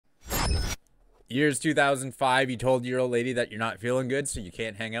Year's 2005, you told your old lady that you're not feeling good, so you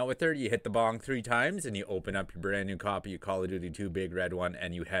can't hang out with her. You hit the bong 3 times, and you open up your brand new copy of Call of Duty 2 Big Red One,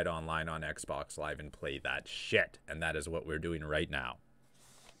 and you head online on Xbox Live and play that shit. And that is what we're doing right now.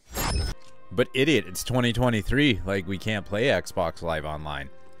 But idiot, it's 2023. Like, we can't play Xbox Live online.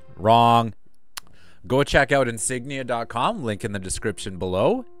 Wrong. Go check out insignia.com, link in the description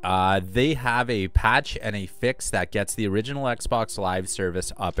below. They have a patch and a fix that gets the original Xbox Live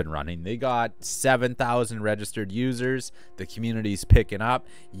service up and running. They got 7,000 registered users. The community's picking up.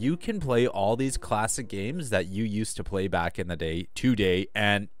 You can play all these classic games that you used to play back in the day today,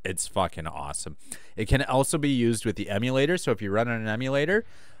 and it's fucking awesome. It can also be used with the emulator, so if you're running an emulator,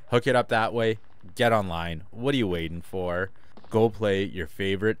 hook it up that way. Get online. What are you waiting for? Go play your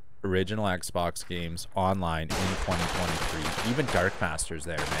favorite original Xbox games online in 2023. Even Dark Master's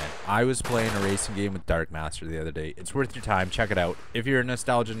there, man. I was playing a racing game with Dark Master the other day. It's worth your time. Check it out. If you're a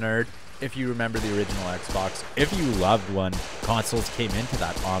nostalgia nerd, if you remember the original Xbox, if you loved when consoles came into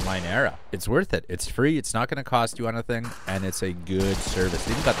that online era, it's worth it. It's free. It's not going to cost you anything, and it's a good service.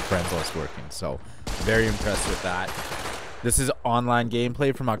 They even got the friends list working, so very impressed with that. This is online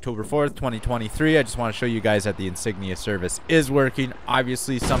gameplay from October 4th, 2023. I just want to show you guys that the Insignia service is working.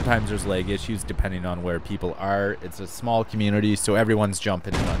 Obviously, sometimes there's lag issues depending on where people are. It's a small community, so everyone's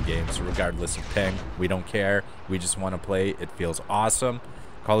jumping in on games regardless of ping. We don't care. We just want to play. It feels awesome.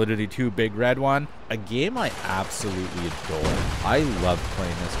 Call of Duty 2 Big Red One, a game I absolutely adore. I loved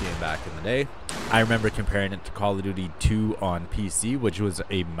playing this game back in the day. I remember comparing it to Call of Duty 2 on PC, which was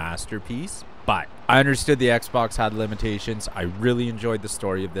a masterpiece. But I understood the Xbox had limitations. I really enjoyed the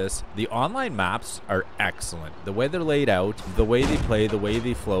story of this. The online maps are excellent. The way they're laid out, the way they play, the way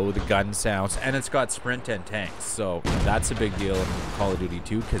they flow, the gun sounds, and it's got sprint and tanks. So that's a big deal in Call of Duty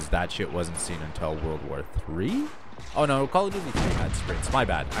 2 because that shit wasn't seen until World War III. Oh no, Call of Duty 3 had sprints. My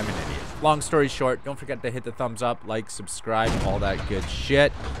bad, I'm an idiot. Long story short, don't forget to hit the thumbs up, like, subscribe, all that good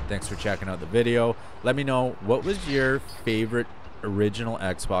shit. Thanks for checking out the video. Let me know, what was your favorite original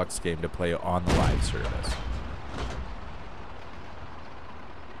Xbox game to play on the live service?